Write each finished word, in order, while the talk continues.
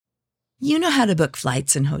You know how to book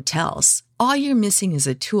flights and hotels. All you're missing is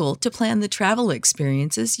a tool to plan the travel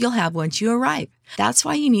experiences you'll have once you arrive. That's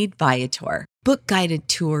why you need Viator. Book guided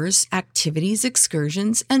tours, activities,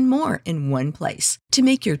 excursions, and more in one place to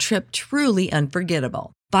make your trip truly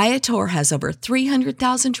unforgettable. Viator has over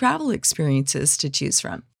 300,000 travel experiences to choose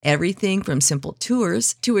from. Everything from simple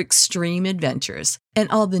tours to extreme adventures and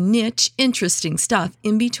all the niche, interesting stuff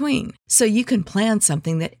in between. So you can plan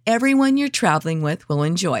something that everyone you're traveling with will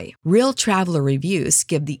enjoy. Real traveler reviews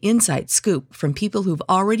give the inside scoop from people who've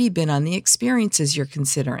already been on the experiences you're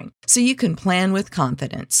considering. So you can plan with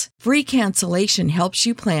confidence. Free cancellation helps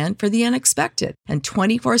you plan for the unexpected. And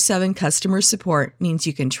 24/7 customer support means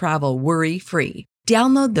you can travel worry-free.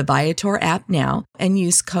 Download the Viator app now and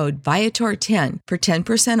use code Viator10 for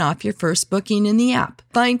 10% off your first booking in the app.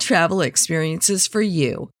 Find travel experiences for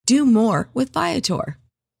you. Do more with Viator.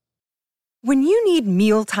 When you need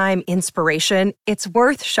mealtime inspiration, it's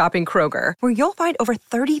worth shopping Kroger, where you'll find over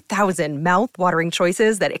 30,000 mouth-watering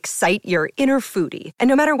choices that excite your inner foodie. And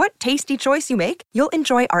no matter what tasty choice you make, you'll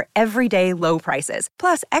enjoy our everyday low prices,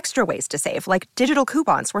 plus extra ways to save, like digital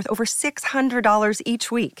coupons worth over $600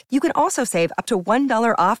 each week. You can also save up to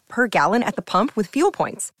 $1 off per gallon at the pump with fuel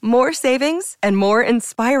points. More savings and more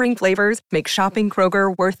inspiring flavors make shopping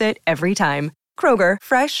Kroger worth it every time. Kroger,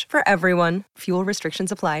 fresh for everyone. Fuel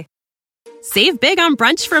restrictions apply. Save big on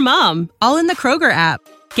brunch for mom, all in the Kroger app.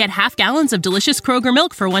 Get half gallons of delicious Kroger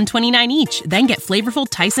milk for $1.29 each. Then get flavorful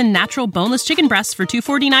Tyson natural boneless chicken breasts for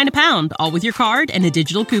 $2.49 a pound, all with your card and a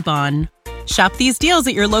digital coupon. Shop these deals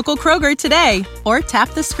at your local Kroger today, or tap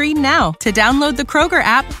the screen now to download the Kroger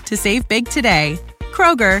app to save big today.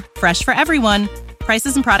 Kroger, fresh for everyone.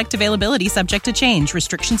 Prices and product availability subject to change.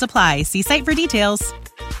 Restrictions apply. See site for details.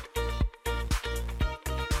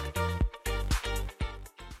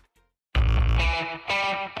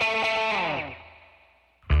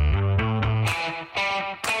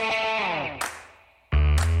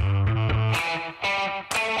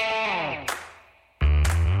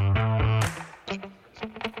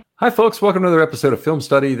 Hi, folks. Welcome to another episode of Film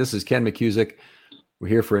Study. This is Ken McCusick. We're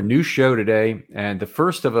here for a new show today, and the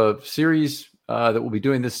first of a series that we'll be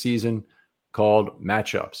doing this season called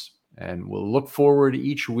Matchups. And we'll look forward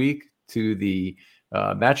each week to the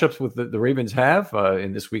matchups with the Ravens have.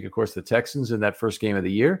 In this week, of course, the Texans in that first game of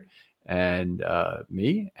the year. And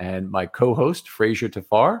me and my co-host, Frazier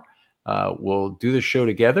Tafar, will do the show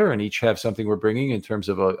together and each have something we're bringing in terms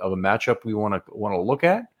of a matchup we want to look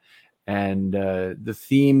at. And the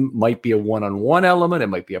theme might be a one-on-one element. It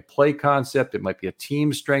might be a play concept. It might be a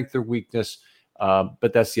team strength or weakness.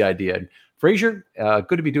 But that's the idea. And Frazier,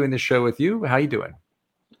 good to be doing this show with you. How you doing?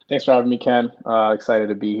 Thanks for having me, Ken. Excited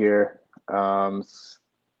to be here.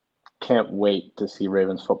 Can't wait to see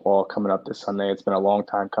Ravens football coming up this Sunday. It's been a long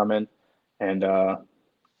time coming. And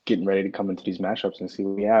getting ready to come into these matchups and see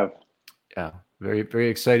what we have. Yeah, very, very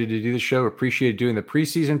excited to do the show. Appreciate doing the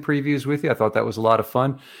preseason previews with you. I thought that was a lot of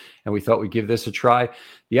fun. And we thought we'd give this a try.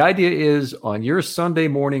 The idea is on your Sunday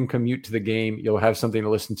morning commute to the game, you'll have something to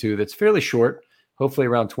listen to that's fairly short, hopefully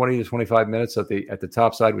around 20 to 25 minutes at the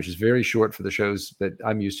top side, which is very short for the shows that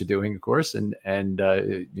I'm used to doing, of course. And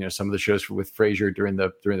some of the shows with Frazier during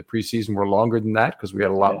the preseason were longer than that because we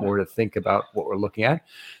had a lot more to think about what we're looking at.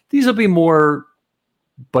 These will be more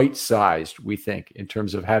bite-sized, we think, in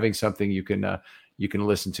terms of having something you can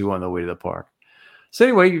listen to on the way to the park. So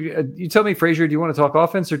anyway, you tell me, Frazier, do you want to talk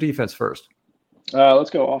offense or defense first? Let's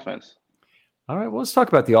go offense. All right, well, let's talk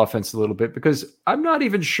about the offense a little bit because I'm not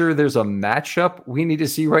even sure there's a matchup we need to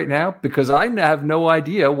see right now because I have no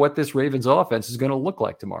idea what this Ravens offense is going to look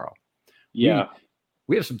like tomorrow. Yeah.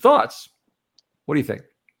 We have some thoughts. What do you think?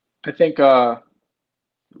 I think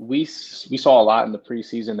we saw a lot in the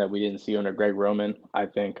preseason that we didn't see under Greg Roman. I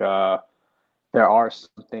think there are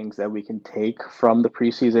some things that we can take from the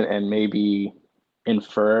preseason and maybe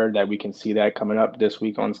infer that we can see that coming up this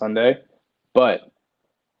week on Sunday. But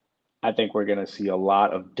I think we're going to see a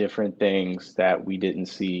lot of different things that we didn't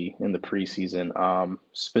see in the preseason,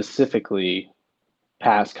 specifically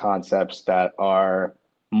pass concepts that are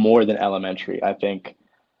more than elementary. I think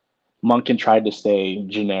Monken tried to stay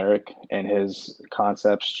generic, and his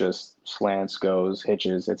concepts just slants, goes,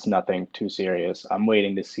 hitches. It's nothing too serious. I'm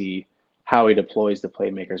waiting to see how he deploys the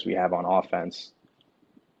playmakers we have on offense.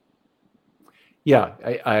 Yeah,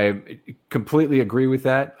 I completely agree with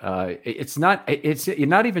that. It's not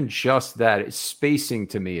even just that. It's spacing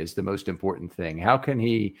to me is the most important thing. How can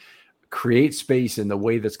he create space in the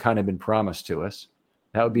way that's kind of been promised to us?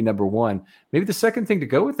 That would be number one. Maybe the second thing to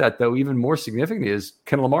go with that, though, even more significantly, is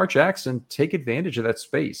can Lamar Jackson take advantage of that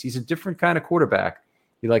space? He's a different kind of quarterback.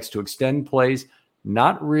 He likes to extend plays.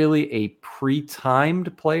 not really a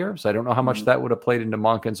pre-timed player. So I don't know how much that would have played into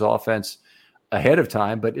Monken's offense ahead of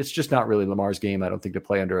time, but it's just not really Lamar's game, I don't think, to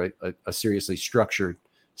play under a seriously structured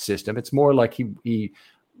system. It's more like he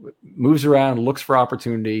moves around, looks for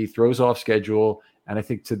opportunity, throws off schedule. And I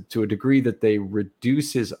think to a degree that they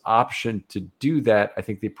reduce his option to do that, I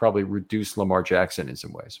think they probably reduce Lamar Jackson in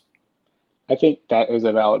some ways. I think that is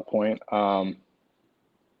a valid point.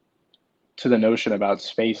 To the notion about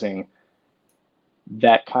spacing,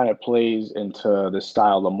 that kind of plays into the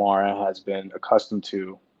style Lamar has been accustomed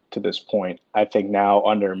to this point. I think now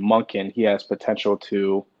under Monken, he has potential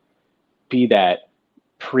to be that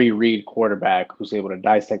pre-read quarterback who's able to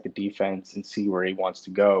dissect the defense and see where he wants to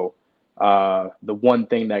go. The one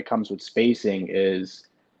thing that comes with spacing is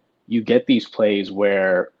you get these plays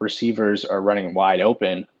where receivers are running wide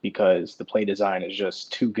open because the play design is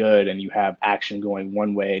just too good and you have action going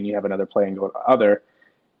one way and you have another play and go the other.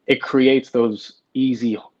 It creates those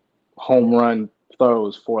easy home run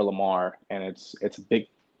throws for Lamar. And it's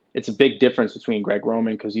a big difference between Greg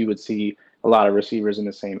Roman, because you would see a lot of receivers in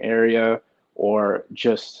the same area, or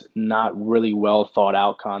just not really well thought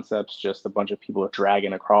out concepts, just a bunch of people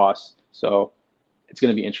dragging across. So it's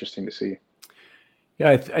going to be interesting to see. Yeah,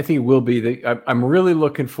 I think it will be. I'm really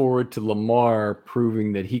looking forward to Lamar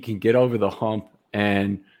proving that he can get over the hump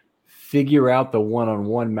and figure out the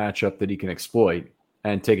one-on-one matchup that he can exploit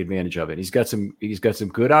and take advantage of it. He's got some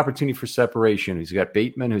good opportunity for separation. He's got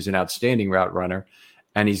Bateman, who's an outstanding route runner,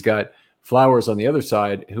 and he's got Flowers on the other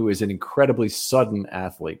side, who is an incredibly sudden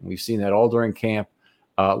athlete. We've seen that all during camp,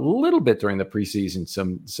 a little bit during the preseason,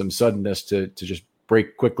 some suddenness to just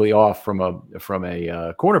break quickly off from a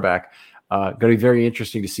cornerback. Going to be very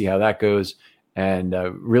interesting to see how that goes, and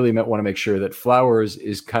really want to make sure that Flowers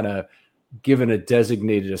is kind of given a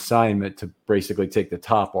designated assignment to basically take the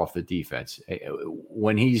top off the defense.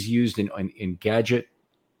 When he's used in gadget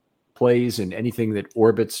plays and anything that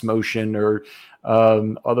orbits motion or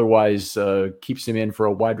otherwise keeps him in for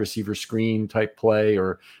a wide receiver screen type play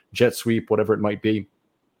or jet sweep, whatever it might be,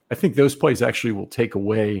 I think those plays actually will take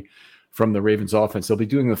away from the Ravens offense. They'll be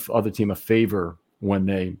doing the other team a favor when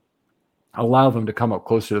they allow them to come up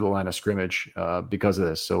closer to the line of scrimmage because of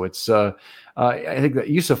this. So it's I think the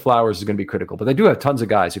use of Flowers is going to be critical, but they do have tons of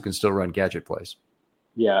guys who can still run gadget plays.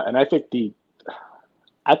 Yeah, and I think the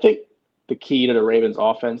key to the Ravens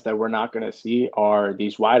offense that we're not going to see are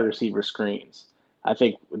these wide receiver screens. I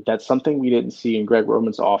think that's something we didn't see in Greg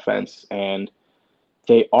Roman's offense, and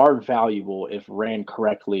they are valuable if ran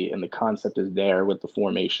correctly and the concept is there with the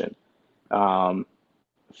formation. For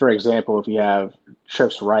example, if you have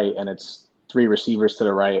trips right and it's three receivers to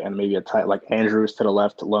the right and maybe a tight like Andrews to the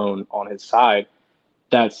left alone on his side,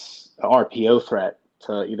 that's an RPO threat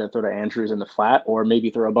to either throw to Andrews in the flat or maybe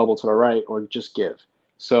throw a bubble to the right or just give.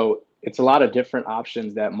 So it's a lot of different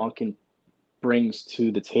options that Monken brings to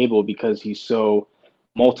the table because he's so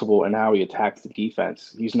multiple in how he attacks the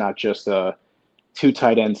defense. He's not just a 2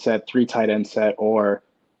 tight end set, 3 tight end set, or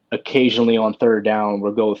occasionally on third down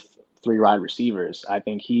we'll go 3 wide receivers. I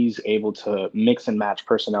think he's able to mix and match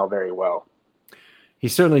personnel very well. He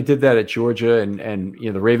certainly did that at Georgia, and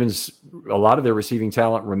the Ravens, a lot of their receiving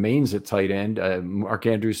talent remains at tight end. Mark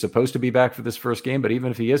Andrews is supposed to be back for this first game, but even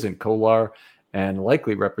if he isn't, Kolar and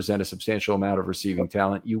likely represent a substantial amount of receiving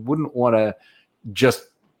talent. You wouldn't want to just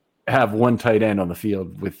have one tight end on the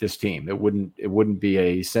field with this team. It wouldn't be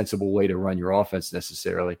a sensible way to run your offense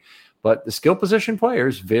necessarily. But the skill position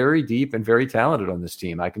players, very deep and very talented on this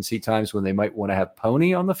team. I can see times when they might want to have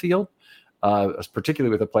Pony on the field,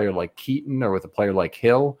 particularly with a player like Keaton or with a player like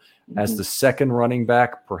Hill as the second running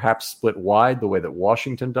back, perhaps split wide the way that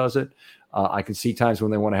Washington does it. I can see times when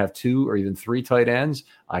they want to have 2 or even 3 tight ends.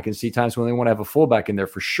 I can see times when they want to have a fullback in there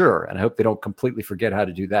for sure. And I hope they don't completely forget how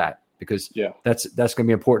to do that because that's going to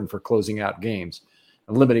be important for closing out games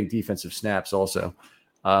and limiting defensive snaps also.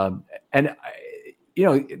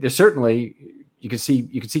 There's certainly you can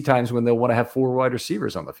see times when they'll want to have 4 wide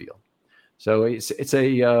receivers on the field. So it's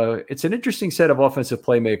an interesting set of offensive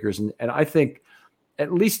playmakers, and I think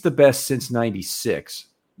at least the best since '96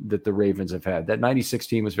 that the Ravens have had. That '96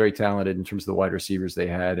 team was very talented in terms of the wide receivers they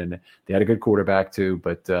had, and they had a good quarterback too.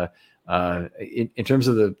 But in terms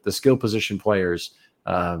of the skill position players,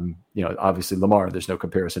 obviously Lamar, there's no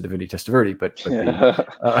comparison to Vinny Testaverde,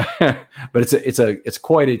 but it's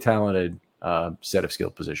quite a talented set of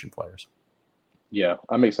skilled position players. Yeah,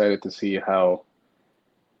 I'm excited to see how.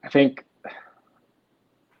 I think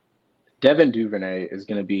Devin Duvernay is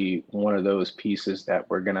going to be one of those pieces that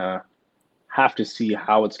we're going to have to see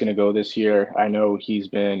how it's going to go this year. I know he's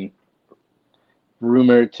been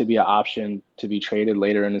rumored to be an option to be traded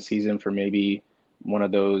later in the season for maybe one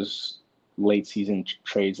of those late season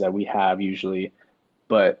trades that we have usually.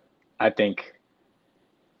 But I think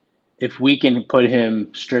if we can put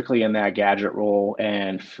him strictly in that gadget role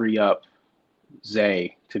and free up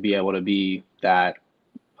Zay to be able to be that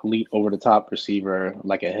elite over the top receiver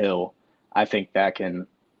like a Hill, I think that can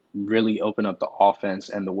really open up the offense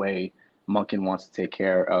and the way Monken wants to take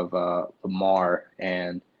care of Lamar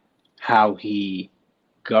and how he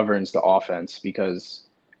governs the offense. Because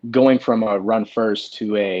going from a run first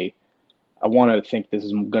to I want to think this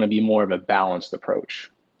is going to be more of a balanced approach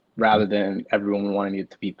rather than everyone wanting it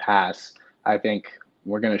to be pass. I think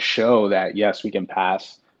we're going to show that, yes, we can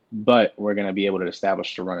pass, but we're going to be able to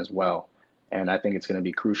establish the run as well. And I think it's going to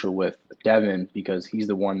be crucial with Devin because he's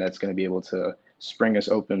the one that's going to be able to spring us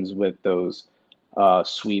opens with those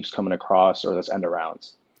sweeps coming across or those end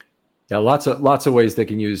arounds. Yeah, lots of ways they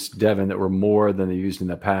can use Devin that were more than they used in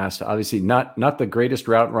the past. Obviously, not the greatest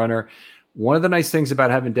route runner. One of the nice things about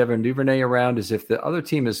having Devin Duvernay around is if the other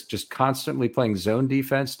team is just constantly playing zone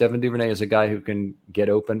defense, Devin Duvernay is a guy who can get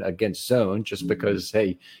open against zone just because,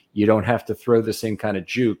 hey, you don't have to throw the same kind of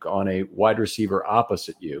juke on a wide receiver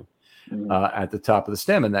opposite you at the top of the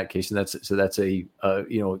stem in that case. And that's a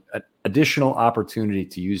an additional opportunity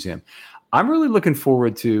to use him. I'm really looking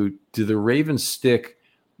forward to the Ravens stick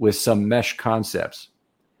with some mesh concepts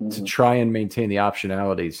to try and maintain the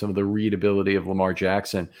optionality, some of the readability of Lamar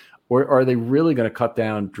Jackson. Or are they really going to cut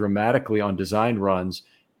down dramatically on design runs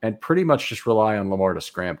and pretty much just rely on Lamar to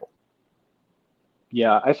scramble?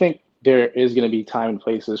 Yeah, I think there is going to be time and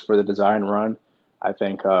places for the design run. I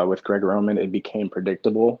think with Greg Roman, it became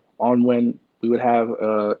predictable on when we would have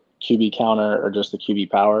a QB counter or just the QB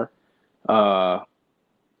power.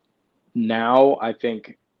 Now, I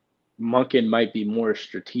think Monken might be more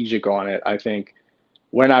strategic on it. I think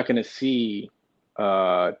we're not going to see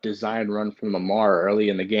design run from Lamar early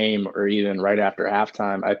in the game or even right after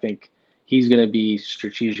halftime. I think he's going to be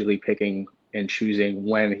strategically picking and choosing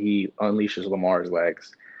when he unleashes Lamar's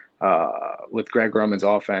legs. With Greg Roman's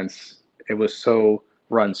offense, it was so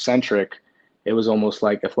run-centric. It was almost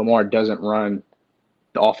like if Lamar doesn't run,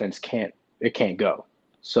 the offense can't go.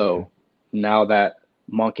 So now that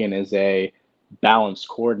Monken is a balanced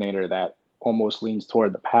coordinator that almost leans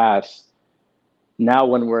toward the pass, now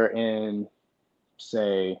when we're in,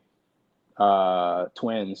 say,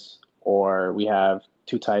 twins, or we have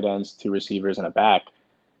two tight ends, two receivers, and a back,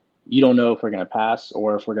 you don't know if we're going to pass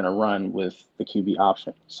or if we're going to run with the QB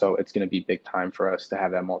option. So it's going to be big time for us to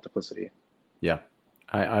have that multiplicity. Yeah.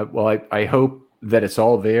 I hope that it's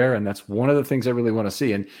all there, and that's one of the things I really want to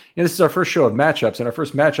see. And this is our first show of matchups, and our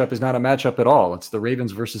first matchup is not a matchup at all. It's the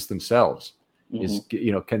Ravens versus themselves.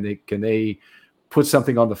 Can they put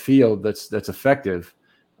something on the field that's effective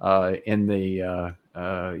in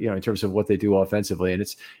terms of what they do offensively? And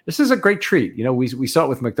this is a great treat. We saw it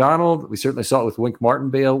with McDonald. We certainly saw it with Wink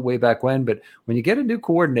Martindale way back when. But when you get a new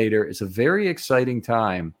coordinator, it's a very exciting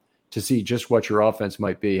time to see just what your offense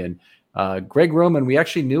might be. And Greg Roman, we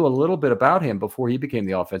actually knew a little bit about him before he became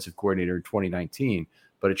the offensive coordinator in 2019.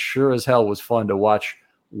 But it sure as hell was fun to watch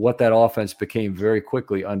what that offense became very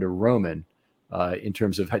quickly under Roman in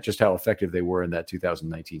terms of just how effective they were in that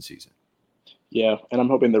 2019 season. Yeah, and I'm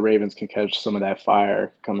hoping the Ravens can catch some of that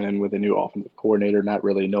fire coming in with a new offensive coordinator, not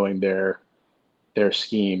really knowing their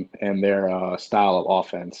scheme and their style of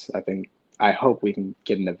offense. I hope we can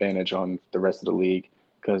get an advantage on the rest of the league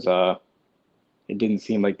because it didn't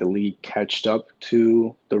seem like the league catched up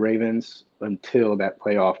to the Ravens until that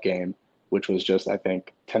playoff game, which was just, I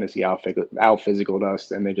think, Tennessee out-physicaled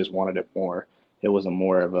us, and they just wanted it more. It wasn't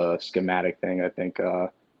more of a schematic thing. I think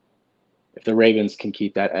if the Ravens can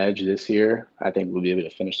keep that edge this year, I think we'll be able to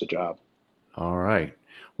finish the job. All right.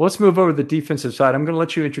 Well, let's move over to the defensive side. I'm going to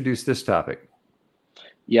let you introduce this topic.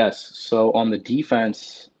 Yes. So on the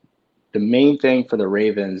defense, the main thing for the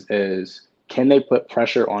Ravens is, can they put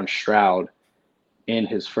pressure on Stroud in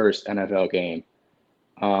his first NFL game?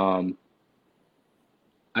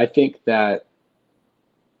 I think that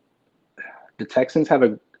the Texans have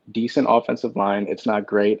a decent offensive line. It's not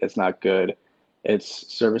great. It's not good. It's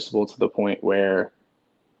serviceable to the point where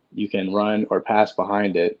you can run or pass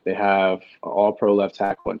behind it. They have an all-pro left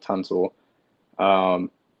tackle in Tunsil.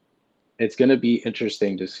 It's going to be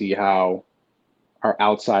interesting to see how our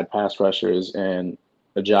outside pass rushers and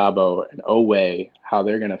Ajabo and Oweh, how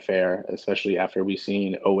they're going to fare, especially after we've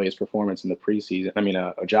seen Oweh's performance in the preseason.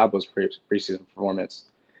 Ajabo's preseason performance,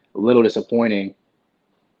 a little disappointing.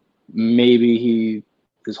 Maybe he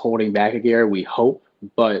is holding back a gear, we hope,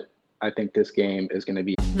 but I think this game is going to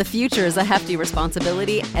be. The future is a hefty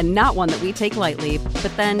responsibility and not one that we take lightly.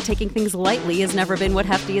 But then taking things lightly has never been what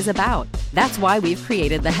Hefty is about. That's why we've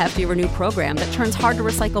created the Hefty Renew program that turns hard to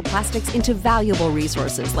recycle plastics into valuable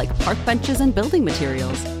resources like park benches and building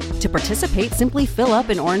materials. To participate, simply fill up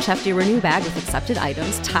an orange Hefty Renew bag with accepted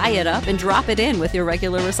items, tie it up, and drop it in with your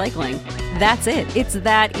regular recycling. That's it. It's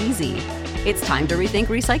that easy. It's time to rethink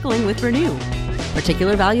recycling with Renew.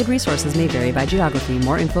 Particular valued resources may vary by geography.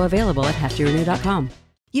 More info available at heftyrenew.com.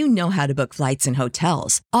 You know how to book flights and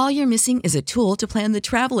hotels. All you're missing is a tool to plan the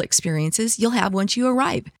travel experiences you'll have once you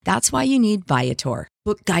arrive. That's why you need Viator.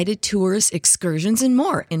 Book guided tours, excursions, and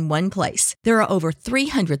more in one place. There are over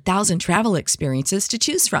 300,000 travel experiences to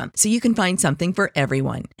choose from, so you can find something for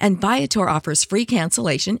everyone. And Viator offers free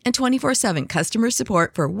cancellation and 24/7 customer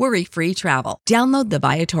support for worry-free travel. Download the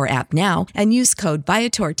Viator app now and use code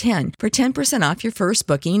Viator10 for 10% off your first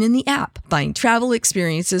booking in the app. Find travel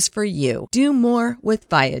experiences for you. Do more with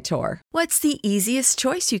Viator. What's the easiest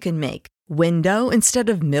choice you can make? Window instead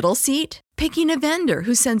of middle seat? Picking a vendor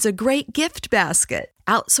who sends a great gift basket?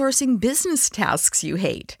 Outsourcing business tasks you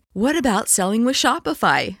hate? What about selling with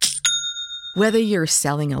Shopify? Whether you're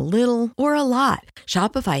selling a little or a lot,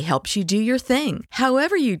 Shopify helps you do your thing,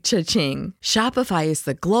 however you cha-ching. Shopify is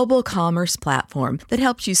the global commerce platform that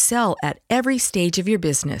helps you sell at every stage of your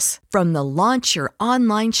business. From the launch your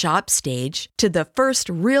online shop stage to the first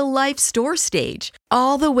real-life store stage,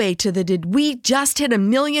 all the way to the did we just hit 1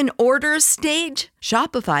 million orders stage.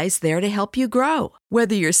 Shopify's there to help you grow.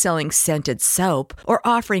 Whether you're selling scented soap or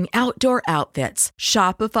offering outdoor outfits,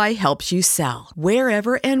 Shopify helps you sell.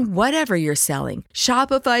 Wherever and whatever you're selling,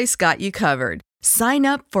 Shopify's got you covered. Sign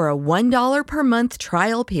up for a $1 per month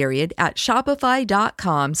trial period at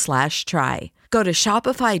shopify.com/try. Go to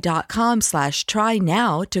shopify.com/try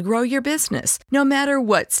now to grow your business, no matter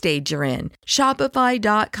what stage you're in.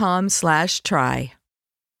 Shopify.com/try.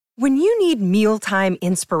 When you need mealtime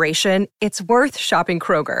inspiration, it's worth shopping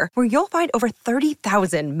Kroger, where you'll find over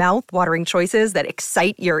 30,000 mouth-watering choices that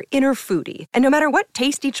excite your inner foodie. And no matter what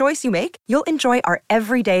tasty choice you make, you'll enjoy our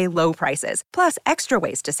everyday low prices, plus extra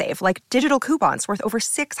ways to save, like digital coupons worth over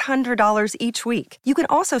 $600 each week. You can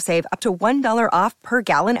also save up to $1 off per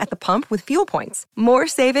gallon at the pump with fuel points. More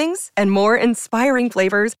savings and more inspiring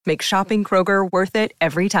flavors make shopping Kroger worth it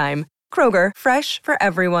every time. Kroger, fresh for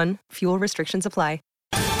everyone. Fuel restrictions apply.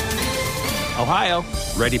 Ohio,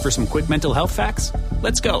 ready for some quick mental health facts?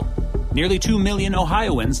 Let's go. Nearly 2 million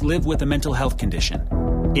Ohioans live with a mental health condition.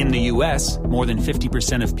 In the U.S., more than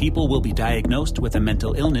 50% of people will be diagnosed with a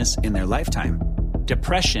mental illness in their lifetime.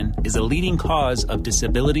 Depression is a leading cause of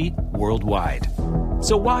disability worldwide.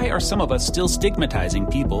 So why are some of us still stigmatizing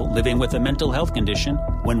people living with a mental health condition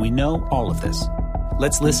when we know all of this?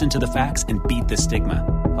 Let's listen to the facts and beat the stigma.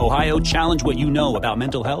 Ohio, challenge what you know about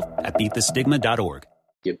mental health at beatthestigma.org.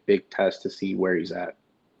 A big test to see where he's at.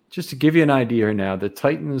 Just to give you an idea here now, the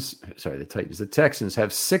Texans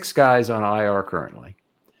have 6 guys on IR currently.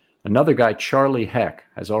 Another guy, Charlie Heck,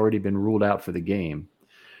 has already been ruled out for the game.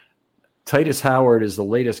 Titus Howard is the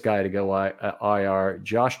latest guy to go IR.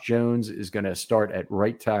 Josh Jones is going to start at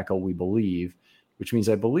right tackle, we believe, which means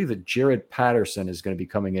I believe that Jared Patterson is going to be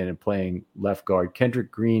coming in and playing left guard.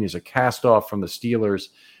 Kendrick Green is a cast-off from the Steelers.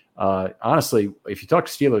 Honestly, if you talk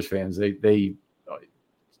to Steelers fans, they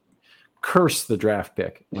curse the draft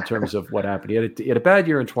pick in terms of what happened. He had a bad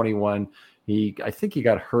year in 21. I think he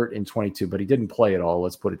got hurt in 22, but he didn't play at all.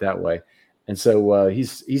 Let's put it that way. And so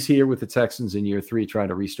he's here with the Texans in year 3, trying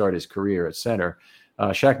to restart his career at center.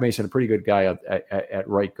 Shaq Mason, a pretty good guy at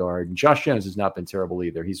right guard. And Josh Jones has not been terrible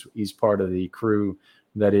either. He's part of the crew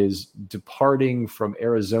that is departing from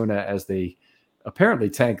Arizona as they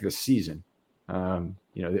apparently tank this season. They're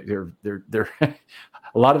a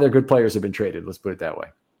lot of their good players have been traded. Let's put it that way.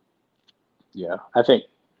 Yeah, I think,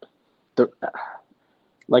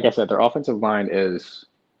 like I said, their offensive line is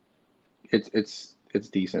it's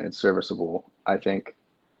decent, it's serviceable. I think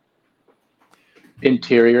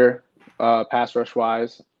interior pass rush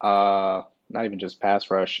wise, not even just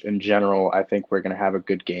pass rush in general, I think we're going to have a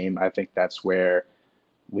good game. I think that's where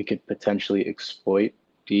we could potentially exploit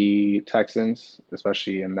the Texans,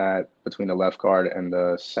 especially in that between the left guard and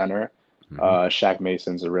the center. Shaq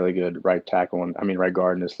Mason's a really good right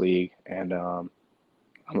guard in this league, and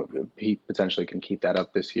he potentially can keep that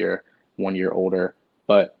up this year, 1 year older.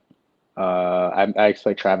 But I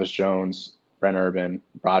expect Travis Jones, Brent Urban,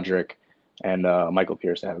 Broderick, and Michael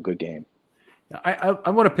Pierce to have a good game. I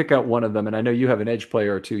want to pick out one of them, and I know you have an edge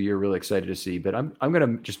player or two you're really excited to see, but I'm going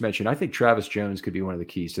to just mention, I think Travis Jones could be one of the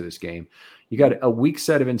keys to this game. You got a weak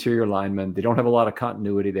set of interior linemen. They don't have a lot of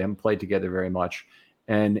continuity. They haven't played together very much.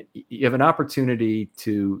 And you have an opportunity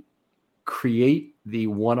to create the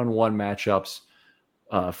one-on-one matchups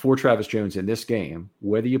for Travis Jones in this game,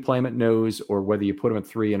 whether you play him at nose or whether you put him at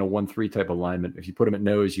 3 in a 1-3 type alignment. If you put him at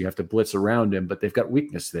nose, you have to blitz around him, but they've got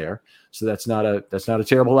weakness there, so that's not a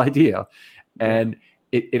terrible idea. And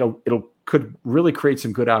it'll could really create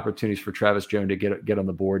some good opportunities for Travis Jones to get on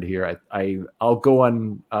the board here. I'll go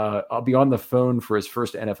on. I'll be on the phone for his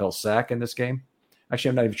first NFL sack in this game. Actually,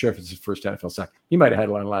 I'm not even sure if it's his first NFL sack. He might have had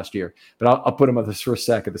one last year, but I'll put him on his first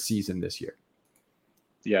sack of the season this year.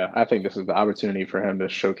 Yeah, I think this is the opportunity for him to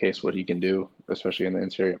showcase what he can do, especially in the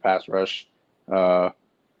interior pass rush.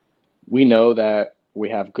 We know that we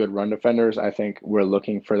have good run defenders. I think we're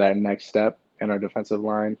looking for that next step in our defensive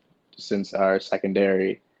line since our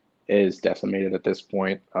secondary is decimated at this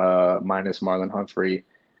point, minus Marlon Humphrey.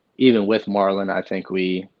 Even with Marlon, I think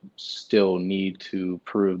we still need to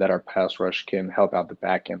prove that our pass rush can help out the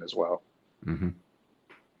back end as well. Mm-hmm.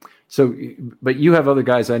 So, but you have other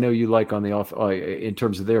guys I know you like on the off in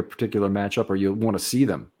terms of their particular matchup, or you want to see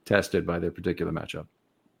them tested by their particular matchup.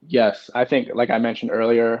 Yes, I think, like I mentioned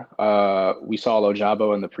earlier, we saw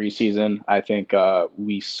Ojabo in the preseason. I think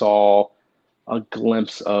we saw a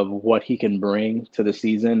glimpse of what he can bring to the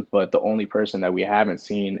season, but the only person that we haven't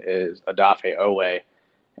seen is Odafe Oweh.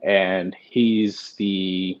 And he's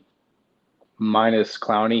the minus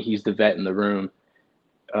Clowney. He's the vet in the room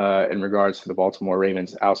in regards to the Baltimore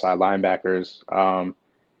Ravens outside linebackers.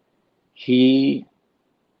 He's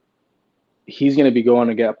going to be going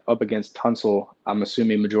to get up against Tunsil, I'm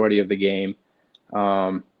assuming, majority of the game.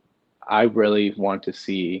 I really want to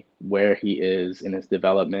see where he is in his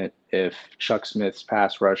development. If Chuck Smith's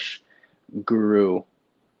pass rush guru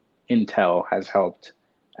intel has helped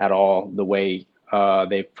at all, the way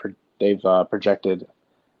they've projected,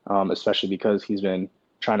 especially because he's been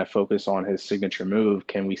trying to focus on his signature move.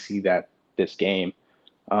 Can we see that this game?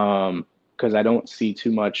 Because I don't see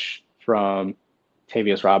too much from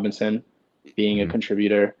Tavius Robinson being a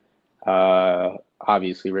contributor.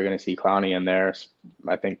 Obviously, we're going to see Clowney in there.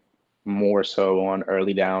 I think more so on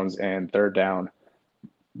early downs and third down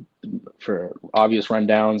for obvious run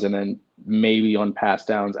downs, and then maybe on pass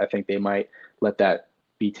downs. I think they might let that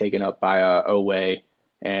be taken up by Oweh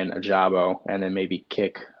and Ojabo, and then maybe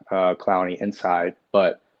kick Clowney inside.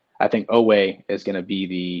 But I think Oweh is going to be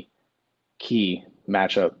the key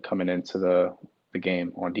matchup coming into the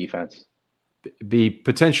game on defense. Be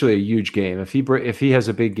potentially a huge game if he has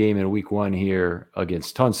a big game in week 1 here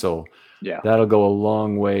against Tunsil. Yeah, that'll go a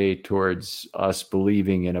long way towards us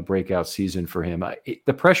believing in a breakout season for him.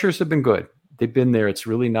 The pressures have been good. They've been there. It's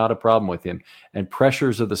really not a problem with him. And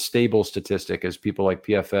pressures are the stable statistic, as people like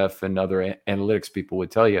PFF and other analytics people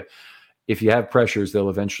would tell you. If you have pressures,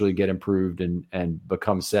 they'll eventually get improved and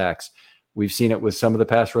become sacks. We've seen it with some of the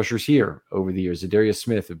pass rushers here over the years. Zadarius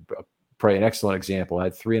Smith, probably an excellent example,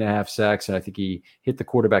 had 3.5 sacks, and I think he hit the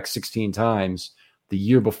quarterback 16 times. The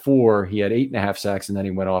year before, he had 8.5 sacks, and then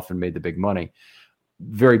he went off and made the big money.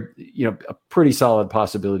 A pretty solid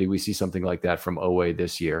possibility we see something like that from Oweh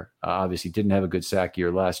this year. Obviously didn't have a good sack year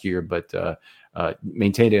last year, but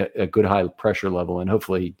maintained a good high pressure level, and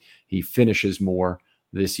hopefully he finishes more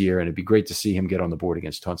this year, and it'd be great to see him get on the board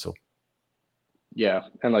against Tunsil. Yeah,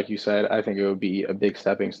 and like you said, I think it would be a big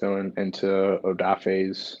stepping stone into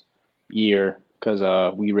Odafe's year, because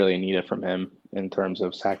we really need it from him in terms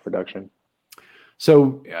of sack production.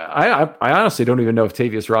 So I honestly don't even know if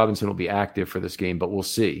Tavius Robinson will be active for this game, but we'll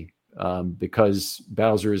see. Because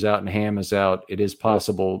Bowser is out and Ham is out, it is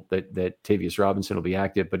possible that Tavius Robinson will be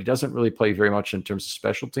active, but he doesn't really play very much in terms of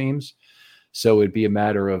special teams. So it'd be a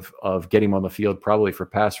matter of getting him on the field probably for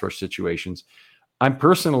pass rush situations. I'm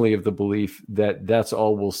personally of the belief that that's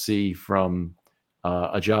all we'll see from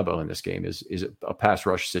Ojabo in this game is a pass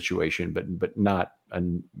rush situation, but not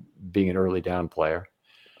being an early down player.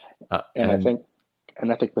 And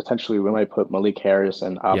I think potentially we might put Malik Harris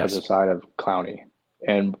on opposite side of Clowney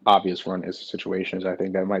and obvious run is situations. I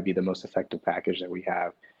think that might be the most effective package that we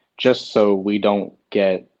have, just so we don't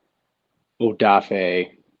get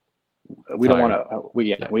Odafe. We don't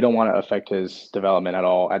want to affect his development at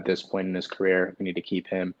all at this point in his career. We need to keep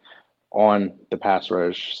him on the pass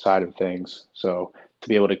rush side of things. So to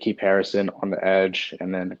be able to keep Harrison on the edge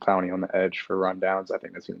and then Clowney on the edge for rundowns, I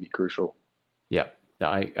think that's going to be crucial. Yeah.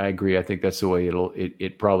 I agree. I think that's the way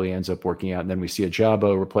it probably ends up working out. And then we see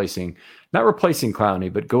Ojabo not replacing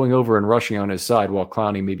Clowney, but going over and rushing on his side while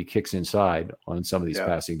Clowney maybe kicks inside on some of these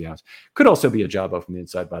passing downs. Could also be Ojabo from the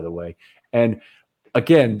inside, by the way. And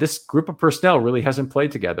again, this group of personnel really hasn't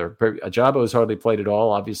played together. Ojabo has hardly played at all,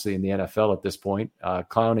 obviously, in the NFL at this point.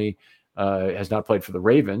 Clowney has not played for the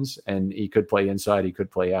Ravens, and he could play inside. He could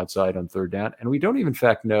play outside on third down. And we don't even, in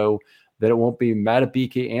fact, know that it won't be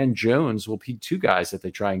Matabike and Jones will be two guys that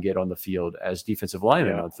they try and get on the field as defensive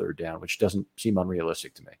linemen on third down, which doesn't seem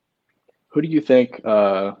unrealistic to me. Who do you think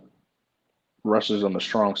rushes on the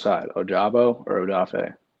strong side, Ojabo or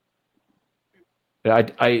Odafe?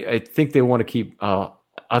 I think they want to keep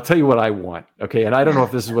I'll tell you what I want, okay? And I don't know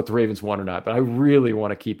if this is what the Ravens want or not, but I really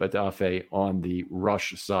want to keep Odafe on the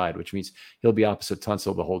rush side, which means he'll be opposite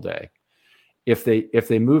Tunsil the whole day. If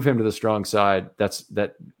they move him to the strong side,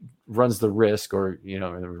 that runs the risk,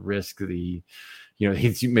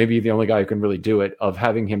 he's maybe the only guy who can really do it, of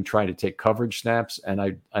having him trying to take coverage snaps, and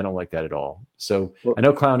I don't like that at all. So I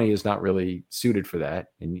know Clowney is not really suited for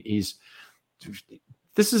that, and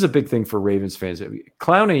this is a big thing for Ravens fans.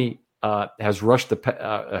 Clowney has rushed the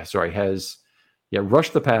passer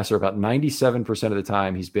about 97% of the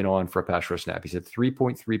time he's been on for a pass rush snap. He's had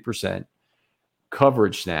 3.3%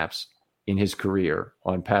 coverage snaps in his career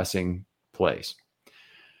on passing plays.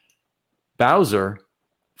 Bowser,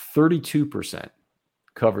 32%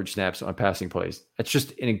 coverage snaps on passing plays. That's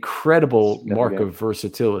just an incredible mark of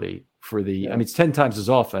versatility for the, I mean, it's 10 times as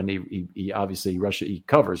often. He obviously he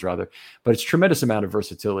covers rather, but it's tremendous amount of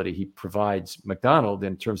versatility he provides McDonald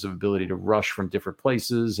in terms of ability to rush from different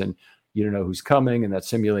places, and you don't know who's coming, and that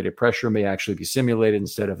simulated pressure may actually be simulated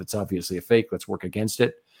instead of it's obviously a fake. Let's work against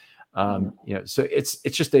it. So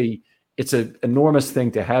it's an enormous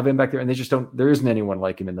thing to have him back there, and there isn't anyone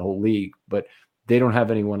like him in the whole league, but they don't have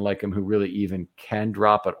anyone like him who really even can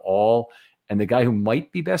drop at all. And the guy who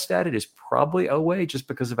might be best at it is probably Oweh, just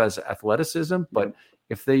because of his athleticism. But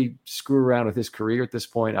if they screw around with his career at this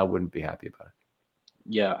point, I wouldn't be happy about it.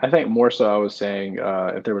 Yeah, I think more so I was saying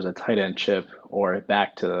if there was a tight end chip or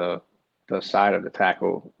back to the side of the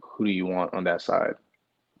tackle, who do you want on that side?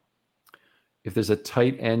 If there's a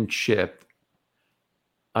tight end chip,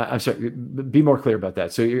 I'm sorry, be more clear about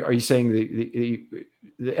that. So are you saying the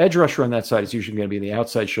edge rusher on that side is usually going to be the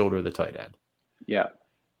outside shoulder of the tight end? Yeah.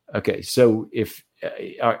 Okay. So if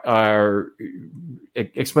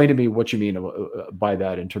explain to me what you mean by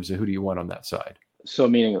that in terms of who do you want on that side? So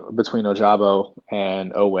meaning between Ojabo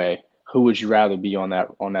and Oweh, who would you rather be on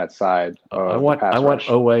that side? I want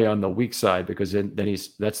Oweh on the weak side, because then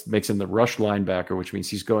that makes him the rush linebacker, which means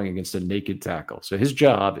he's going against a naked tackle. So his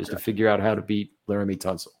job is to figure out how to beat Laramie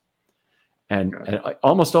Tunsil. And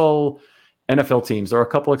almost all NFL teams, there are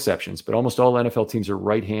a couple exceptions, but almost all NFL teams are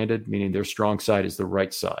right-handed, meaning their strong side is the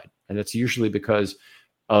right side. And that's usually because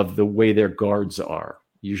of the way their guards are.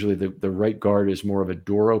 Usually the right guard is more of a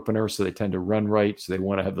door opener, so they tend to run right. So they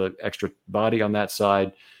want to have the extra body on that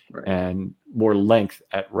side and more length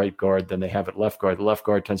at right guard than they have at left guard. The left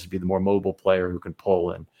guard tends to be the more mobile player who can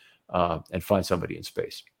pull and find somebody in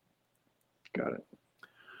space. Got it.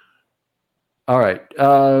 All right.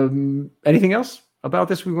 Anything else about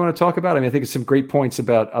this we want to talk about? I mean, I think it's some great points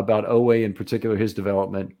about Oweh in particular, his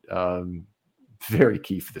development. Very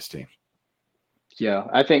key for this team. Yeah,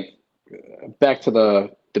 I think back to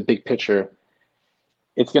the big picture,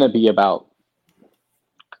 it's going to be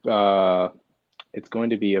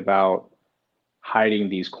about hiding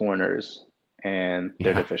these corners and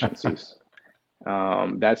their deficiencies.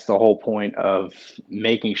 That's the whole point of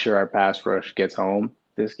making sure our pass rush gets home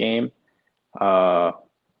this game. I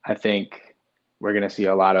think we're going to see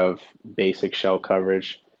a lot of basic shell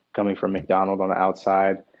coverage coming from McDonald on the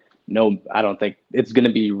outside. No, I don't think it's going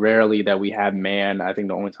to be rarely that we have man. I think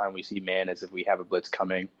the only time we see man is if we have a blitz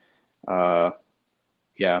coming. It's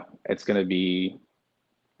going to be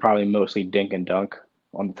probably mostly dink and dunk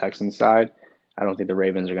on the Texans side. I don't think the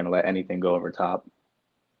Ravens are going to let anything go over top.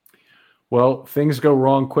 Well, things go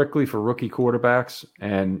wrong quickly for rookie quarterbacks.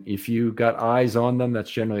 And if you got eyes on them, that's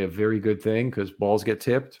generally a very good thing, because balls get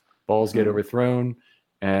tipped, balls get overthrown,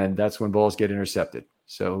 and that's when balls get intercepted.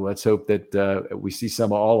 So let's hope that we see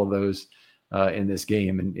some of all of those in this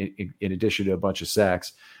game, in addition to a bunch of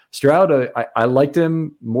sacks. Stroud, I liked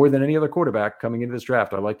him more than any other quarterback coming into this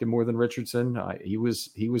draft. I liked him more than Richardson. He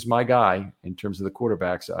was my guy in terms of the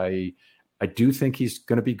quarterbacks. I do think he's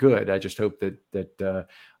going to be good. I just hope that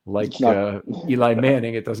Eli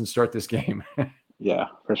Manning, it doesn't start this game. Yeah,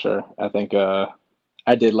 for sure. I think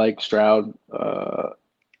I did like Stroud.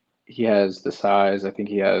 He has the size. I think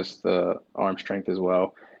he has the arm strength as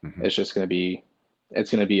well. Mm-hmm. It's going to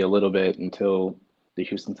be a little bit until the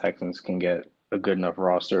Houston Texans can get a good enough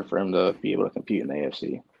roster for him to be able to compete in the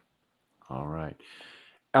AFC. All right.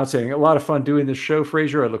 Outstanding. A lot of fun doing this show,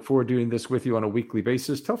 Frazier. I look forward to doing this with you on a weekly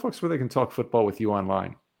basis. Tell folks where they can talk football with you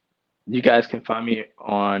online. You guys can find me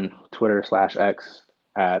on Twitter /X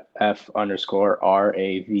at F_RAVE8.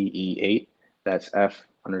 That's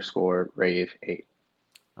F_Rave8.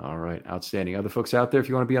 All right. Outstanding. Other folks out there, if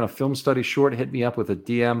you want to be on a film study short, hit me up with a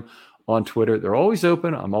DM on Twitter. They're always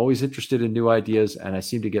open. I'm always interested in new ideas, and I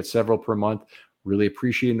seem to get several per month. Really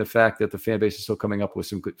appreciating the fact that the fan base is still coming up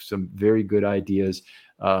with some very good ideas,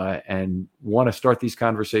 and want to start these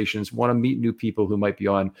conversations, want to meet new people who might be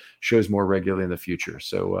on shows more regularly in the future.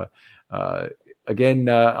 So again,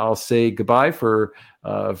 I'll say goodbye for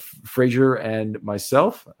Fraser and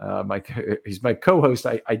myself. He's my co-host.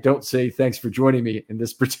 I don't say thanks for joining me in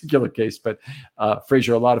this particular case, but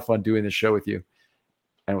Fraser, a lot of fun doing this show with you.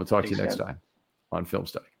 And we'll talk to you next time on Film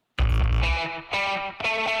Study.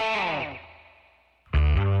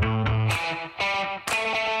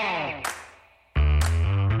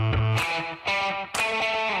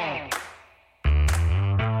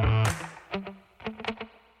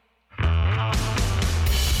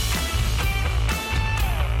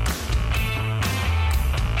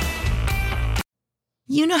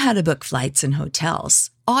 You know how to book flights and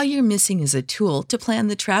hotels. All you're missing is a tool to plan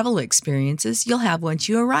the travel experiences you'll have once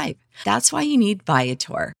you arrive. That's why you need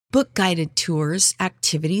Viator. Book guided tours,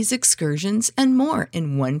 activities, excursions, and more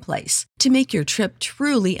in one place to make your trip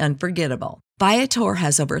truly unforgettable. Viator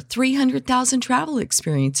has over 300,000 travel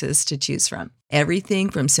experiences to choose from. Everything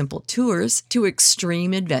from simple tours to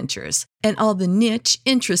extreme adventures and all the niche,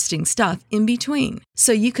 interesting stuff in between.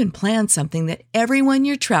 So you can plan something that everyone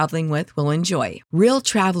you're traveling with will enjoy. Real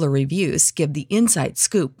traveler reviews give the inside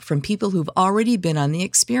scoop from people who've already been on the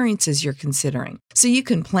experiences you're considering. So you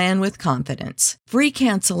can plan with confidence. Free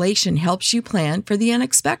cancellation helps you plan for the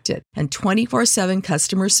unexpected. And 24/7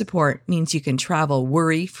 customer support means you can travel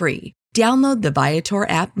worry-free. Download the Viator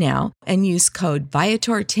app now and use code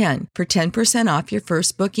Viator10 for 10% off your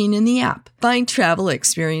first booking in the app. Find travel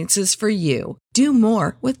experiences for you. Do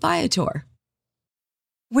more with Viator.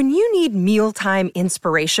 When you need mealtime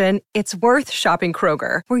inspiration, it's worth shopping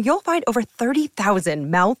Kroger, where you'll find over 30,000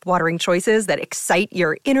 mouth-watering choices that excite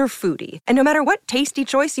your inner foodie. And no matter what tasty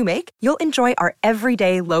choice you make, you'll enjoy our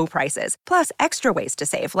everyday low prices, plus extra ways to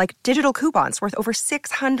save, like digital coupons worth over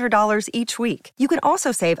 $600 each week. You can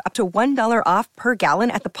also save up to $1 off per gallon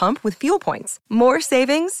at the pump with fuel points. More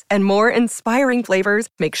savings and more inspiring flavors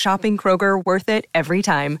make shopping Kroger worth it every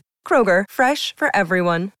time. Kroger, fresh for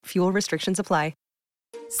everyone. Fuel restrictions apply.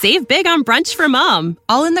 Save big on brunch for mom,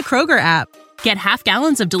 all in the Kroger app. Get half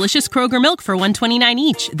gallons of delicious Kroger milk for $1.29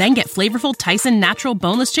 each. Then get flavorful Tyson natural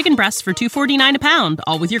boneless chicken breasts for $2.49 a pound,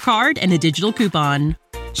 all with your card and a digital coupon.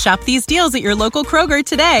 Shop these deals at your local Kroger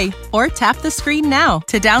today, or tap the screen now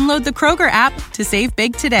to download the Kroger app to save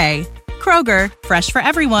big today. Kroger, fresh for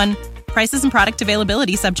everyone. Prices and product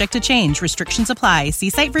availability subject to change. Restrictions apply. See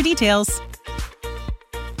site for details.